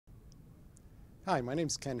Hi, my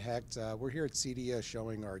name's Ken Hecht. We're here at CEDIA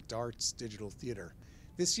showing our dARTS digital theater.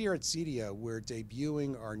 This year at CEDIA, we're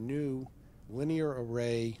debuting our new linear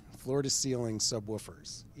array floor-to-ceiling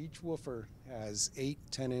subwoofers. Each woofer has 8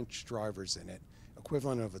 10-inch drivers in it,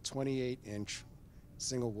 equivalent of a 28-inch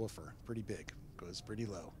single woofer. Pretty big, goes pretty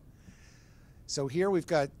low. So here we've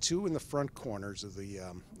got 2 in the front corners of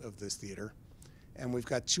this theater, and we've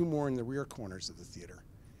got 2 more in the rear corners of the theater.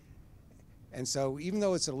 And so even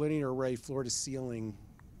though it's a linear array floor-to-ceiling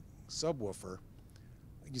subwoofer,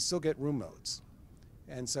 you still get room modes.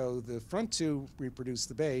 And so the front 2 reproduce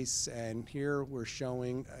the bass, and here we're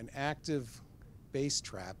showing an active bass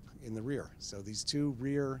trap in the rear. So these 2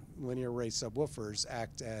 rear linear array subwoofers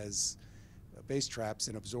act as bass traps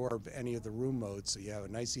and absorb any of the room modes, so you have a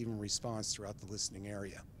nice even response throughout the listening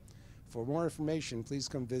area. For more information, please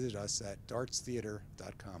come visit us at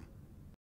dartstheater.com.